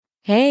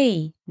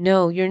Hey,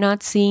 no, you're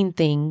not seeing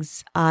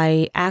things.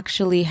 I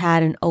actually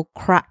had an oh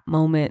crap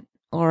moment,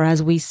 or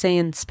as we say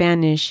in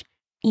Spanish,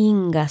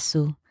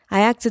 ingasu.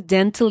 I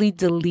accidentally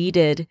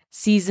deleted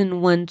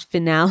season 1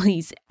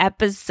 finale's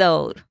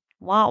episode.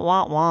 Wah,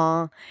 wah,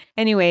 wah.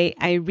 Anyway,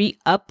 I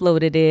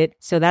re-uploaded it,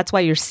 so that's why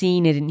you're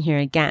seeing it in here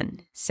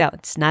again. So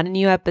it's not a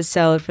new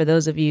episode for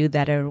those of you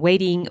that are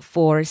waiting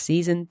for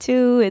season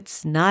 2.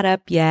 It's not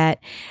up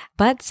yet.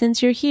 But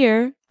since you're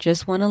here,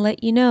 just want to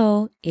let you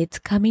know it's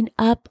coming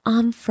up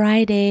on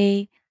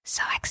Friday.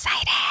 So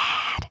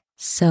excited.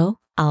 So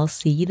I'll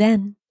see you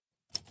then.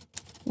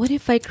 What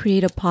if I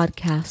create a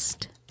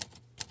podcast?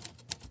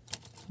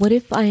 What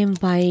if I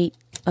invite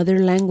other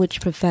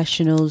language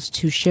professionals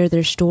to share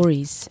their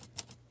stories?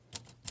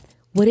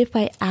 What if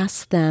I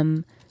ask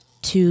them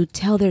to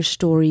tell their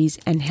stories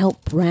and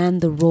help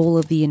brand the role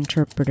of the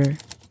interpreter?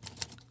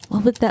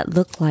 What would that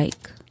look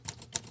like?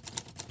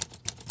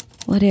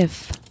 What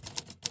if?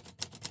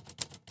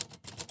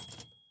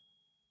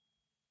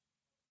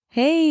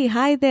 Hey,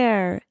 hi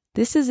there.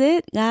 This is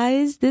it,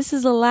 guys. This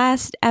is the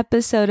last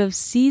episode of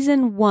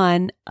season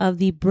 1 of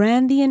the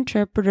Brand the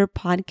Interpreter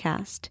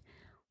podcast.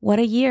 What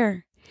a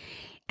year.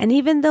 And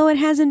even though it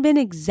hasn't been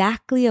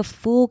exactly a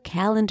full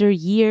calendar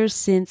year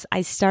since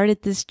I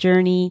started this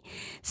journey,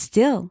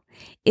 still,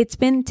 it's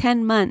been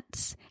 10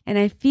 months and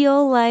I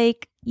feel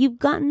like you've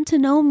gotten to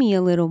know me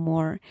a little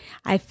more.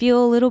 I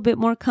feel a little bit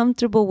more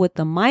comfortable with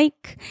the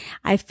mic.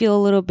 I feel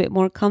a little bit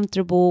more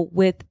comfortable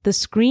with the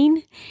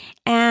screen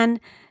and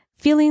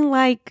feeling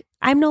like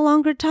I'm no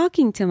longer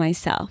talking to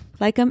myself,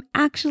 like I'm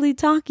actually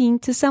talking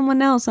to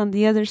someone else on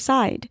the other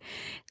side.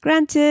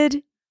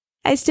 Granted,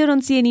 I still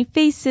don't see any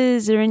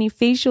faces or any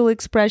facial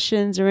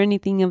expressions or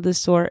anything of the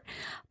sort,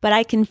 but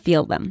I can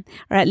feel them,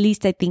 or at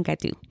least I think I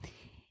do.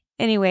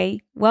 Anyway,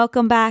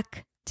 welcome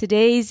back.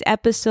 Today's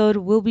episode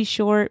will be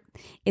short.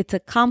 It's a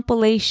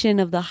compilation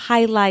of the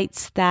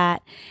highlights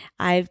that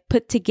I've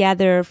put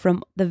together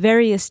from the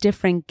various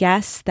different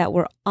guests that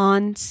were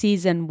on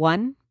season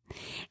 1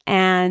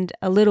 and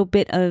a little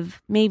bit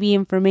of maybe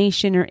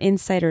information or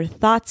insight or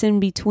thoughts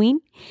in between.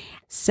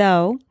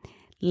 So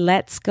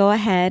let's go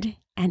ahead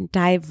and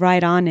dive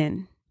right on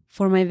in.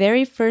 For my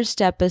very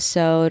first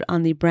episode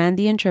on the Brand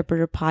the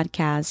Interpreter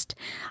podcast,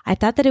 I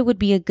thought that it would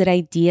be a good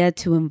idea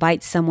to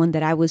invite someone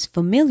that I was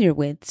familiar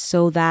with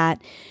so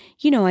that,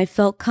 I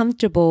felt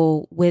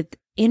comfortable with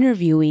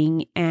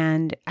interviewing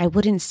and I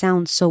wouldn't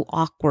sound so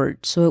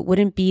awkward. So it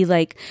wouldn't be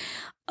like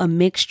a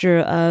mixture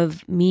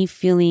of me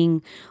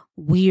feeling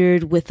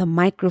weird with a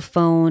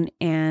microphone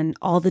and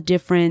all the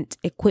different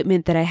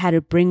equipment that I had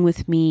to bring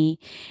with me.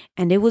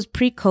 And it was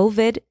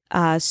pre-COVID.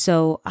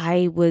 So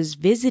I was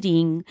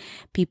visiting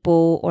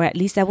people, or at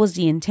least that was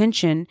the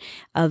intention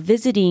of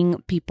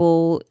visiting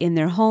people in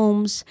their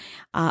homes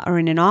or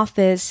in an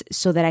office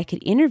so that I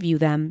could interview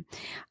them.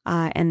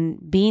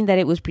 And being that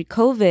it was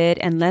pre-COVID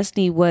and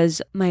Leslie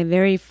was my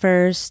very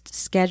first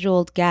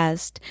scheduled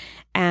guest.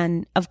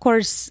 And of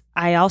course,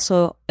 I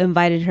also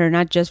invited her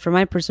not just for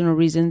my personal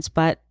reasons,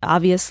 but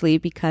obviously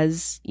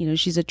because,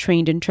 she's a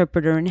trained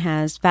interpreter and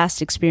has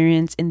vast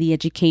experience in the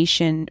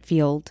education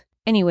field.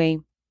 Anyway,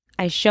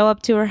 I show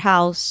up to her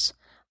house.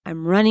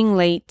 I'm running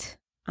late.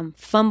 I'm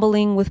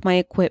fumbling with my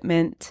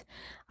equipment.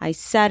 I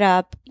set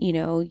up,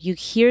 you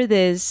hear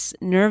this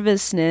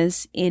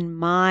nervousness in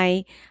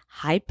my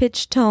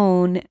high-pitched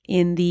tone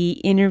in the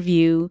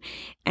interview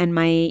and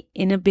my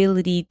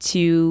inability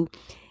to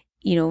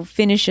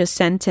finish a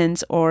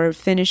sentence or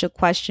finish a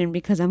question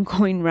because I'm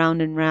going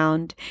round and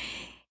round.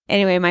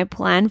 Anyway, my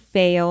plan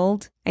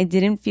failed. I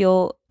didn't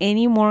feel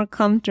any more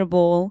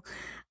comfortable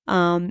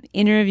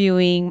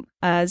interviewing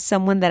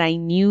someone that I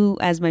knew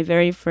as my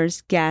very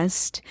first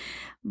guest.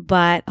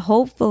 But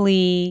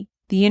hopefully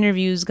the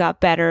interviews got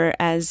better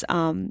as,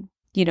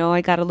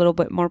 I got a little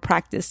bit more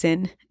practice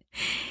in.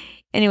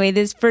 Anyway,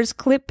 this first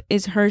clip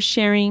is her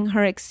sharing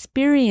her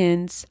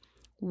experience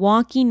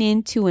walking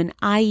into an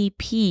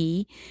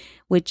IEP,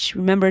 which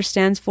remember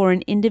stands for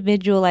an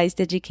individualized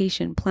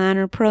education plan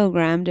or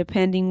program,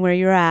 depending where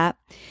you're at,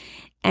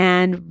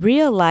 and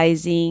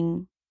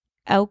realizing,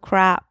 oh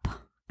crap,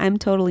 I'm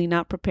totally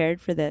not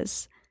prepared for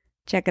this.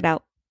 Check it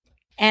out.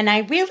 And I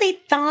really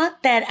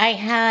thought that I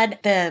had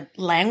the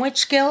language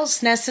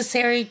skills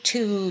necessary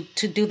to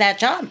do that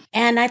job.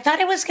 And I thought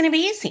it was going to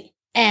be easy.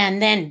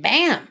 And then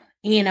bam,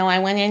 I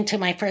went into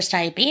my first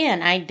IEP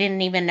and I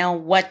didn't even know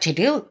what to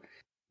do.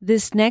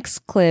 This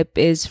next clip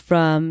is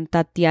from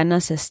Tatiana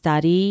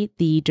Sestari,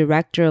 the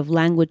Director of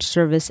Language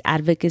Service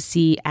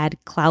Advocacy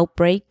at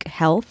Cloudbreak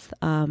Health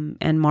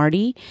and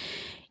Marty.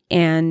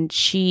 And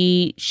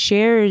she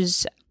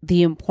shares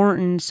the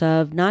importance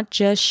of not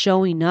just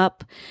showing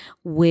up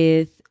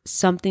with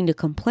something to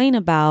complain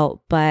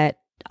about, but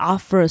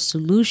offer a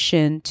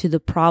solution to the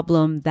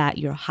problem that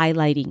you're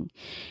highlighting.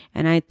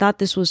 And I thought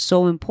this was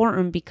so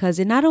important because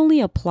it not only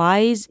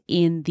applies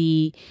in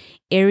the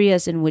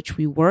areas in which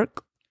we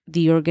work,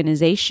 the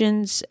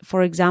organizations,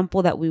 for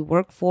example, that we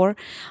work for,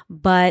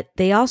 but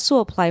they also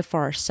apply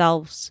for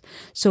ourselves.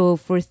 So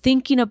if we're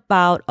thinking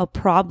about a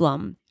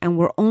problem and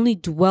we're only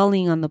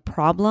dwelling on the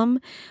problem,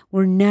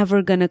 we're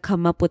never going to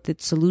come up with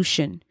its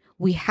solution.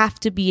 We have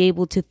to be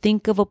able to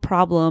think of a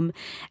problem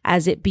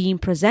as it being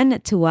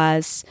presented to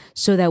us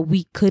so that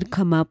we could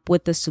come up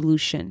with a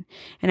solution.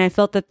 And I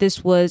felt that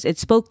it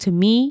spoke to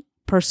me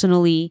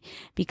personally,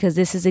 because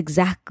this is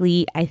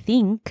exactly, I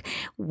think,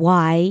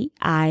 why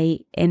I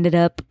ended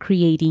up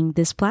creating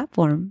this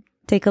platform.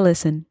 Take a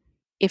listen.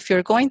 If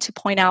you're going to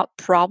point out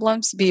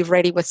problems, be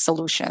ready with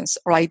solutions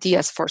or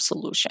ideas for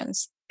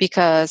solutions,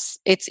 because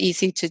it's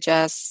easy to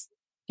just,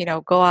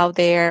 go out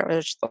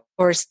there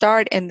or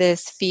start in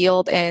this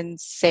field and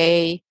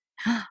say,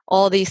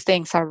 all these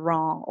things are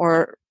wrong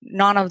or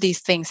none of these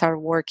things are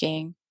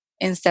working,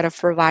 instead of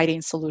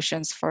providing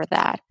solutions for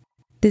that.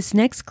 This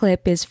next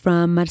clip is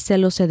from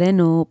Marcelo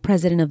Cedeno,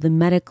 president of the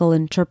Medical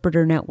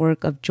Interpreter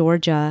Network of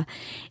Georgia,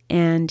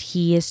 and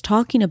he is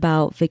talking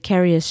about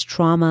vicarious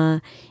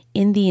trauma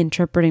in the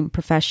interpreting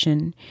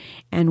profession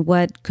and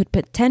what could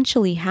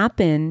potentially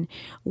happen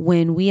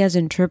when we as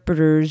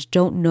interpreters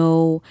don't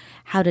know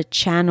how to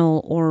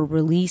channel or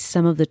release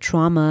some of the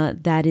trauma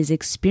that is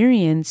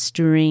experienced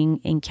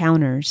during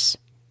encounters.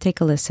 Take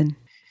a listen.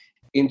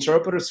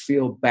 Interpreters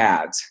feel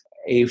bad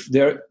if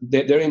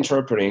they're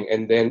interpreting,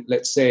 and then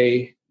let's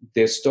say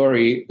the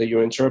story that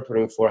you're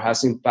interpreting for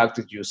has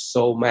impacted you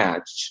so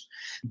much,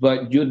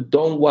 but you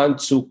don't want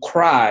to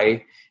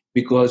cry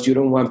because you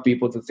don't want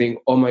people to think,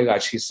 oh my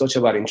gosh, he's such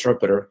a bad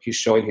interpreter, he's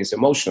showing his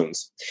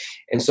emotions.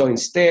 And so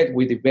instead,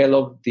 we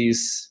develop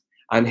this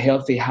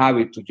unhealthy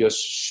habit to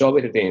just shove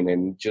it in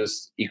and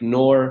just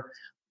ignore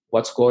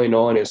what's going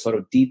on and sort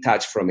of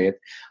detach from it.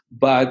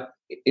 But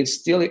it's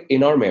still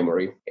in our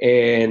memory,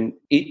 and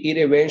it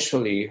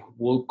eventually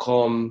will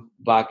come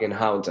back and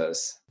haunt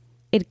us.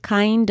 It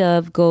kind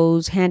of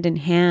goes hand in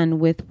hand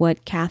with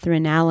what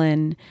Catherine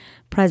Allen,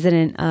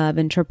 president of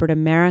Interpret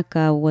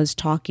America, was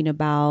talking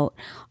about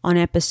on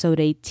episode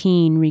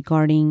 18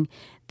 regarding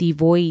the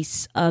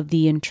voice of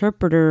the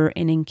interpreter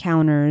in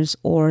encounters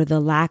or the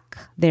lack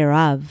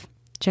thereof.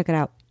 Check it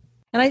out.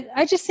 And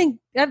I just think,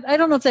 I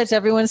don't know if that's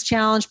everyone's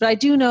challenge, but I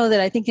do know that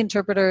I think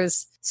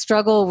interpreters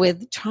struggle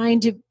with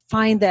trying to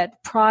find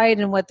that pride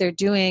in what they're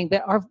doing,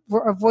 but our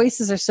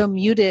voices are so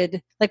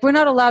muted. Like, we're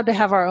not allowed to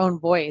have our own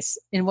voice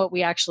in what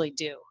we actually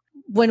do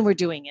when we're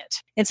doing it.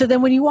 And so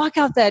then when you walk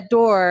out that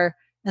door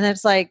and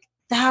it's like,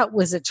 that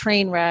was a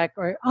train wreck,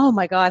 or, oh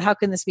my God, how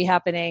can this be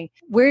happening?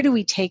 Where do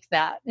we take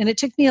that? And it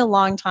took me a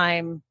long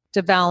time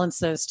to balance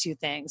those two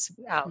things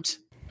out.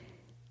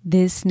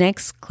 This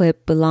next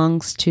clip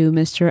belongs to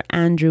Mr.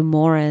 Andrew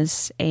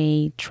Morris,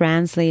 a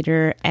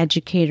translator,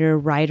 educator,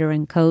 writer,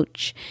 and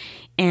coach.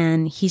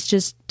 And he's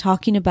just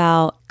talking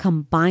about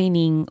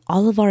combining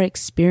all of our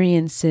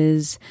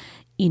experiences,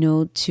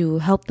 to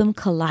help them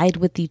collide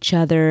with each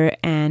other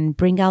and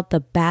bring out the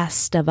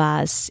best of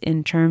us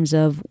in terms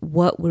of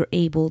what we're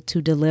able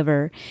to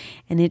deliver.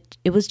 And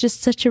it was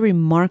just such a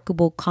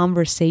remarkable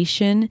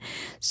conversation.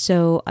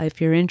 So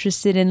if you're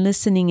interested in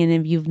listening, and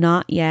if you've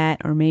not yet,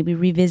 or maybe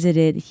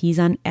revisited, he's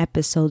on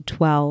episode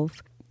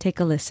 12. Take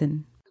a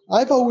listen.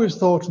 I've always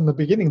thought in the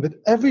beginning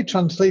that every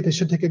translator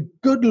should take a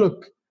good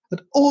look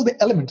at all the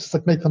elements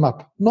that make them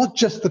up, not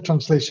just the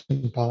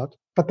translation part,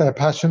 but their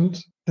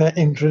passions, their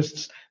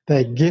interests,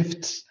 their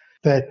gifts,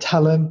 their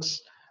talents,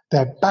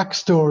 their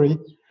backstory.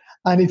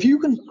 And if you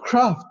can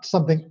craft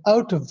something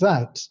out of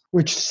that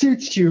which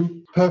suits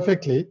you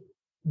perfectly,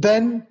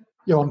 then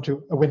you're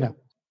onto a winner.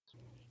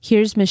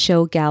 Here's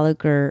Michelle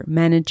Gallagher,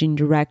 Managing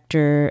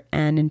Director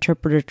and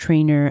Interpreter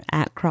Trainer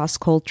at Cross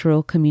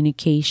Cultural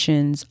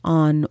Communications,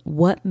 on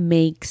what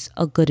makes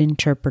a good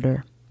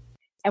interpreter.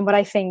 And what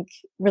I think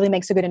really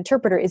makes a good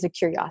interpreter is a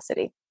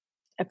curiosity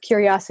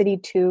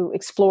to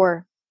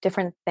explore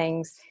different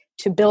things,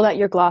 to build out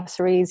your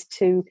glossaries,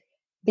 to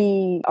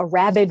be a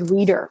rabid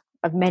reader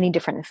of many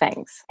different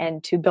things,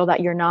 and to build out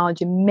your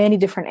knowledge in many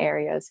different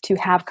areas, to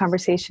have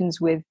conversations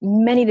with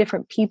many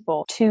different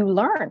people, to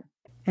learn.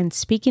 And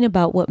speaking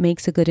about what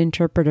makes a good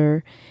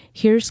interpreter,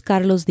 here's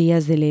Carlos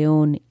Diaz de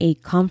Leon, a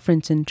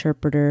conference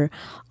interpreter,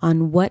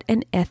 on what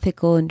an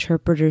ethical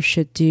interpreter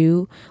should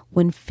do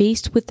when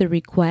faced with a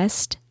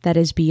request that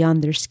is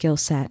beyond their skill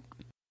set.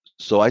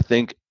 So I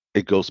think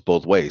it goes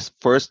both ways.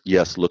 First,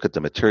 yes, look at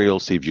the material,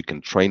 see if you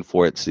can train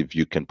for it, see if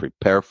you can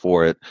prepare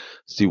for it,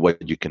 see what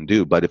you can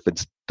do. But if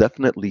it's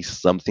definitely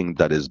something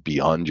that is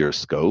beyond your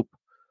scope,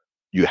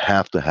 you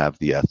have to have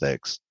the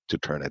ethics to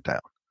turn it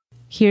down.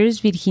 Here's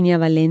Virginia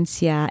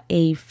Valencia,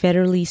 a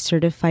federally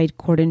certified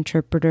court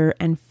interpreter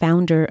and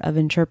founder of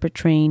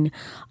InterpretTrain,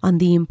 on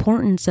the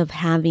importance of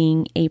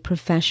having a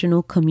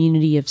professional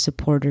community of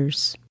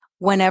supporters.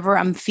 Whenever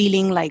I'm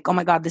feeling like, oh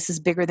my God, this is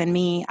bigger than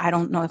me, I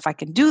don't know if I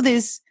can do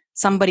this,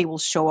 somebody will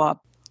show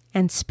up.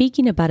 And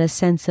speaking about a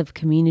sense of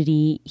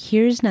community,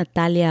 here's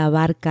Natalia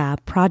Abarca,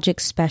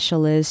 project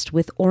specialist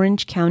with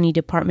Orange County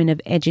Department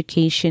of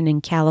Education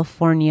in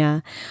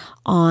California,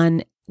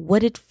 on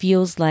what it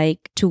feels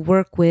like to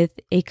work with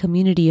a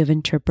community of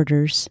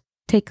interpreters.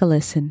 Take a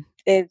listen.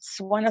 It's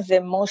one of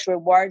the most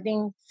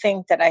rewarding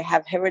things that I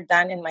have ever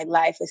done in my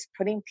life is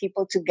putting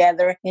people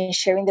together and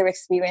sharing their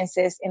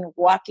experiences and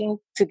walking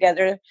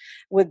together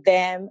with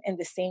them in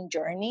the same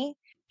journey.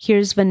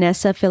 Here's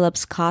Vanessa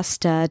Phillips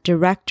Costa,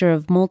 Director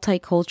of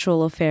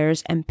Multicultural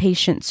Affairs and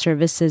Patient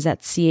Services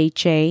at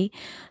CHA,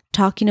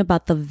 talking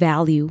about the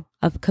value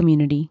of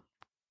community.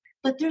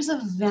 But there's a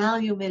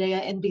value,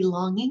 Mireya, in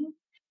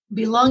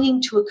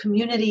belonging to a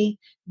community,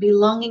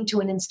 belonging to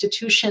an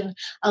institution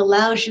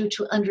allows you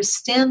to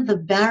understand the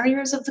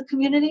barriers of the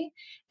community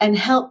and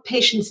help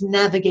patients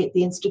navigate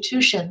the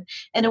institution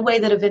in a way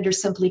that a vendor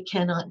simply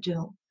cannot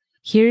do.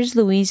 Here's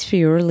Louise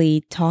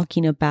Fiorli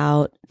talking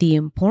about the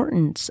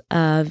importance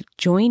of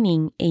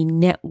joining a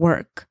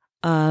network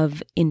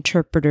of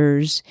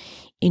interpreters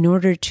in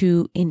order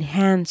to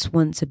enhance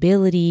one's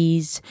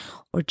abilities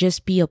or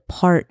just be a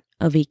part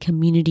of a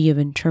community of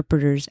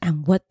interpreters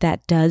and what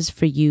that does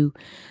for you,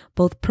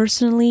 both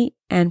personally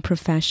and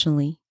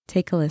professionally.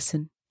 Take a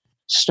listen.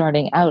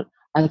 Starting out,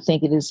 I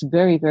think it is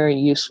very, very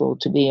useful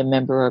to be a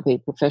member of a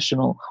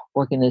professional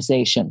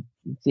organization.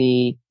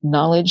 The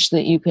knowledge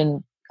that you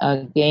can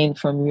gain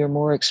from your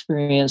more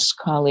experienced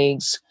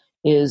colleagues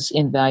is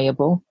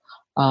invaluable.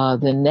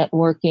 The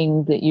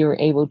networking that you're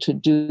able to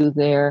do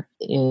there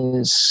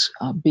is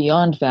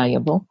beyond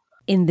valuable.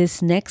 In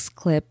this next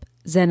clip,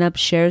 Zainab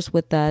shares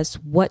with us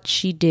what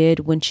she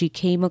did when she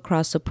came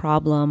across a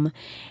problem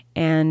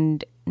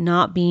and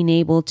not being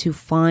able to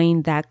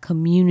find that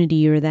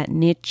community or that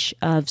niche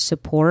of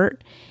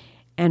support,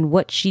 and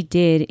what she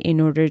did in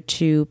order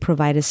to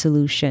provide a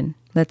solution.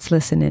 Let's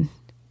listen in.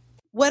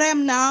 Where I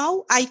am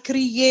now, I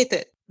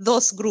created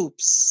those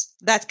groups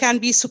that can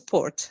be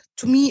support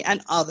to me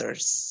and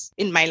others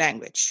in my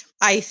language.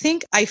 I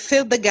think I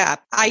filled the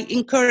gap. I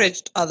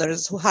encouraged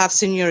others who have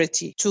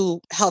seniority to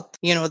help,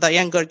 the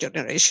younger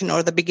generation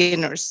or the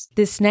beginners.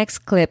 This next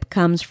clip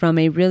comes from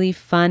a really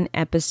fun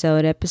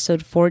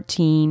episode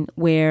 14,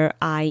 where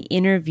I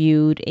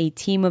interviewed a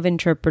team of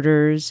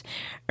interpreters,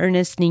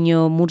 Ernest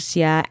Niño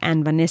Murcia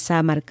and Vanessa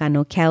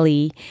Marcano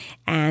Kelly,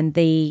 and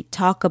they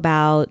talk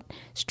about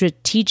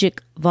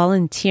strategic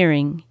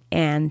volunteering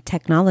and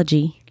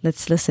technology.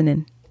 Let's listen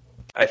in.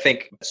 I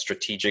think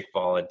strategic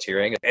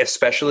volunteering,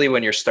 especially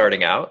when you're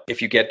starting out,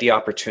 if you get the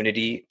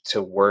opportunity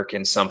to work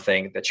in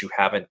something that you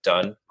haven't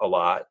done a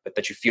lot, but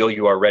that you feel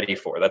you are ready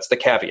for, that's the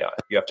caveat.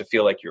 You have to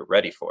feel like you're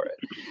ready for it.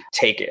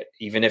 Take it,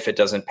 even if it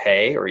doesn't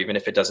pay, or even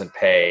if it doesn't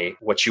pay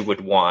what you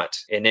would want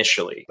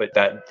initially. But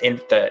that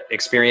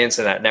experience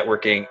and that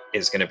networking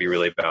is going to be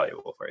really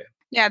valuable for you.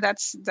 Yeah,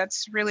 that's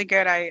really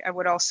good. I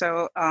would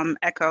also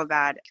echo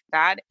that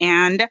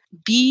and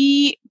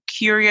be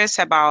curious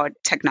about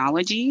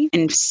technology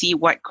and see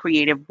what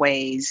creative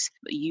ways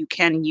you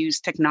can use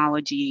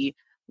technology,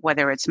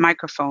 whether it's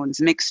microphones,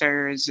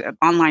 mixers,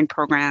 online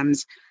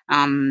programs,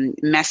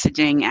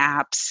 messaging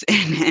apps,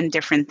 and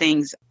different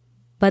things.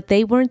 But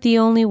they weren't the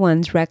only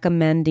ones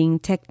recommending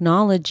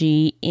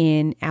technology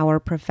in our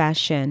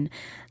profession.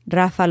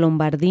 Rafa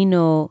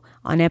Lombardino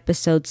on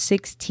episode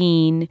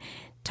 16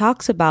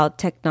 talks about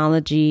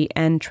technology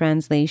and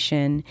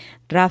translation.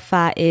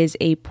 Rafa is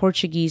a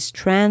Portuguese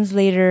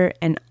translator,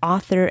 an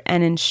author,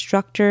 an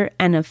instructor,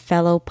 and a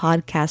fellow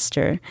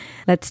podcaster.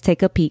 Let's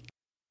take a peek.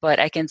 But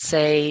I can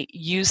say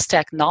use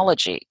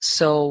technology.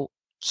 So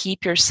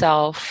keep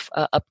yourself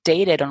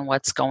updated on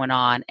what's going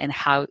on and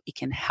how it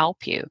can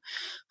help you,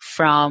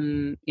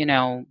 from,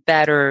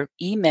 better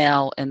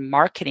email and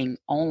marketing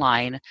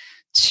online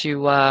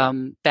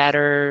to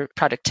better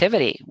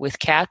productivity with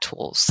CAT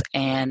tools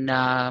and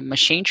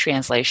machine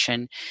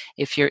translation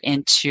if you're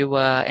into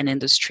an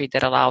industry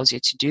that allows you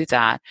to do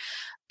that.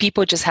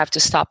 People just have to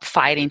stop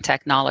fighting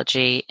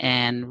technology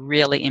and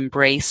really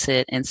embrace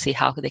it and see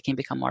how they can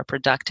become more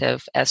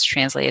productive as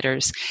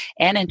translators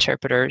and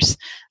interpreters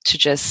to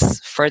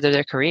just further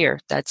their career.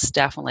 That's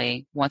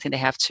definitely one thing they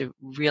have to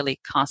really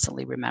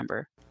constantly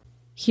remember.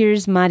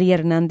 Here's Maria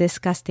Hernandez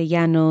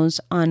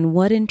Castellanos on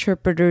what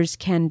interpreters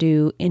can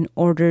do in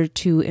order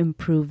to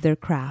improve their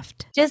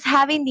craft. Just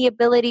having the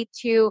ability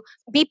to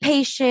be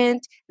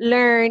patient,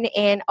 learn,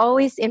 and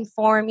always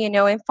inform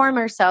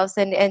ourselves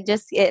and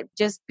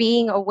just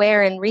being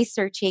aware and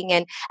researching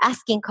and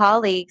asking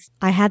colleagues.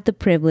 I had the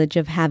privilege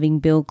of having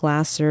Bill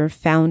Glasser,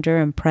 founder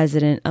and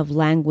president of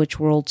Language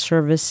World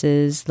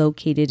Services,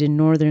 located in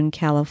Northern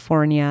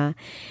California.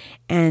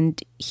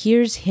 And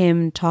here's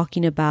him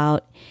talking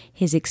about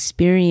his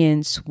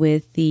experience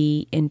with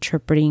the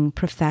interpreting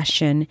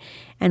profession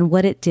and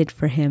what it did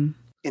for him.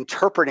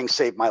 Interpreting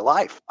saved my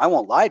life. I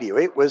won't lie to you.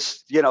 It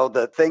was,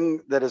 the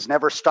thing that has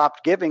never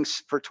stopped giving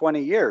for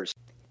 20 years.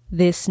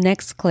 This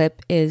next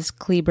clip is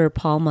Kleber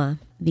Palma,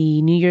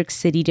 the New York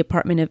City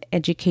Department of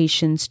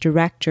Education's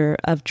Director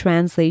of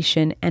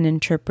Translation and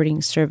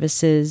Interpreting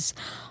Services,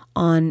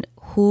 on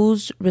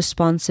whose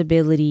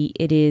responsibility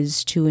it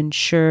is to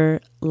ensure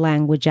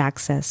language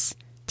access.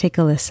 Take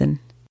a listen.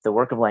 The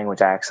work of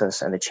language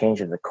access and the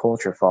change of the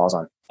culture falls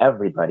on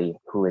everybody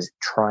who is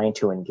trying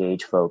to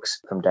engage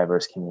folks from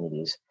diverse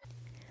communities.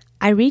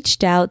 I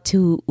reached out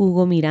to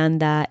Hugo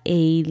Miranda,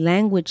 a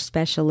language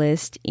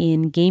specialist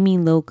in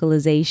gaming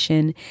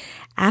localization,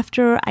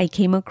 after I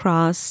came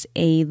across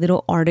a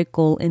little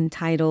article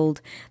entitled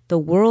 "The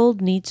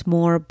World Needs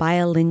More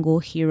Bilingual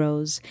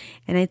Heroes."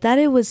 And I thought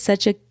it was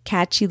such a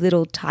catchy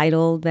little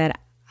title that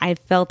I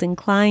felt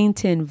inclined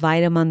to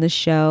invite him on the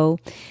show.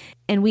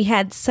 And we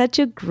had such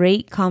a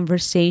great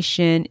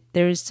conversation.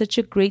 There is such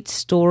a great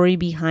story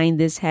behind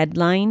this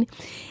headline.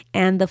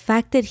 And the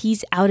fact that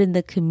he's out in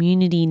the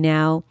community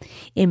now,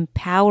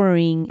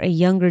 empowering a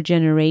younger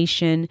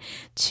generation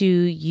to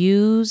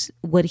use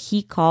what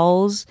he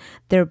calls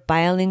their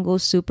bilingual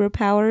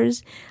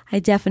superpowers, I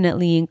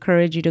definitely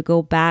encourage you to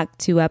go back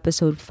to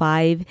episode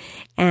 5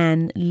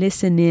 and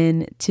listen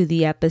in to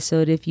the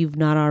episode if you've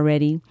not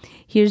already.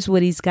 Here's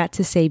what he's got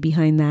to say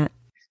behind that.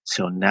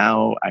 So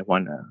now I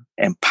want to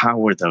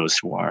empower those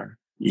who are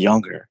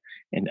younger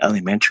in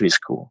elementary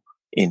school,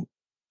 in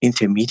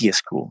intermediate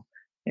school,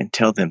 and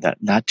tell them that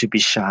not to be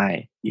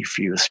shy if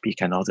you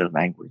speak another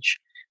language.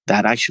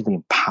 That actually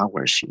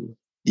empowers you.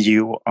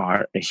 You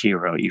are a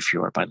hero if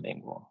you are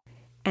bilingual.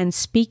 And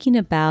speaking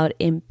about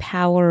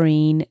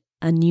empowering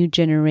a new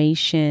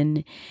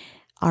generation,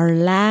 our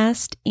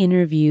last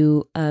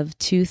interview of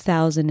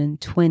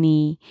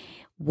 2020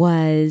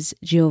 was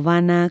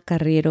Giovanna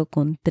Carriero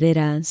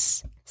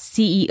Contreras,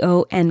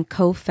 CEO and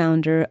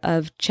co-founder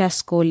of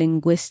Chesco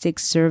Linguistic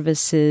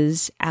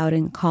Services out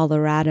in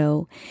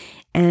Colorado.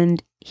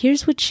 And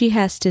here's what she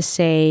has to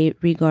say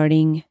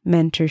regarding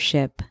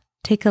mentorship.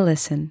 Take a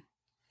listen.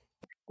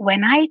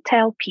 When I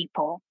tell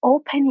people,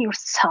 open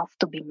yourself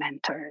to be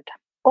mentored,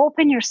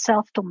 open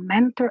yourself to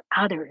mentor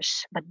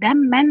others, but that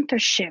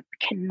mentorship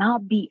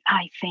cannot be,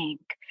 I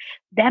think.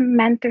 That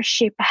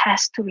mentorship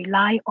has to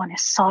rely on a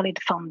solid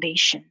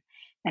foundation.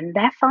 And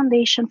that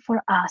foundation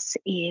for us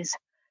is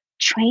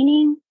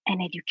training and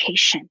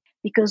education,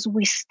 because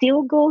we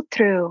still go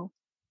through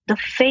the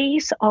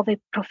phase of a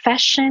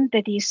profession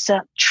that is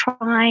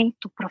trying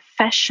to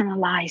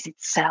professionalize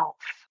itself.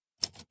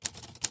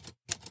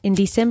 In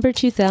December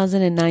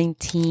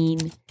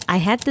 2019, I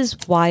had this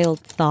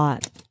wild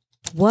thought.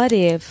 What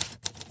if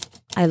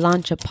I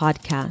launch a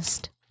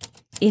podcast?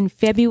 In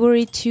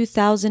February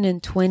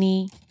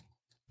 2020,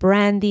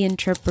 Brand the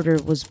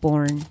Interpreter was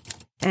born.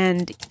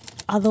 And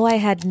although I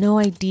had no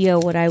idea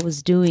what I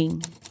was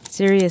doing,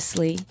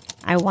 seriously,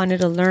 I wanted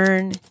to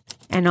learn,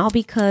 and all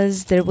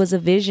because there was a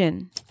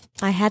vision.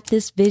 I had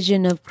this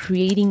vision of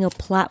creating a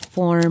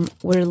platform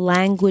where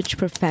language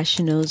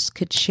professionals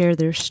could share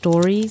their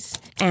stories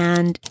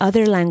and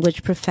other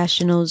language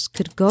professionals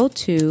could go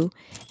to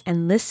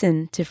and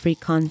listen to free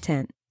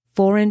content.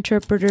 For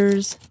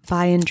interpreters,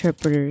 by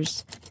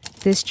interpreters.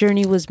 This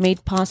journey was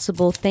made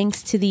possible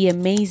thanks to the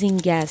amazing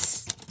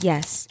guests,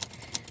 yes,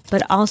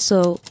 but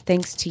also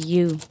thanks to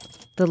you,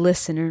 the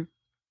listener.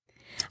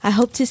 I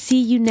hope to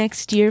see you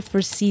next year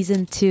for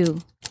season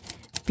 2,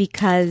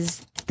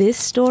 because this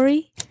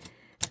story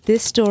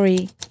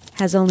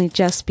has only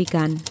just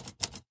begun.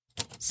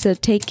 So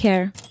take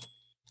care.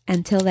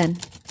 Until then.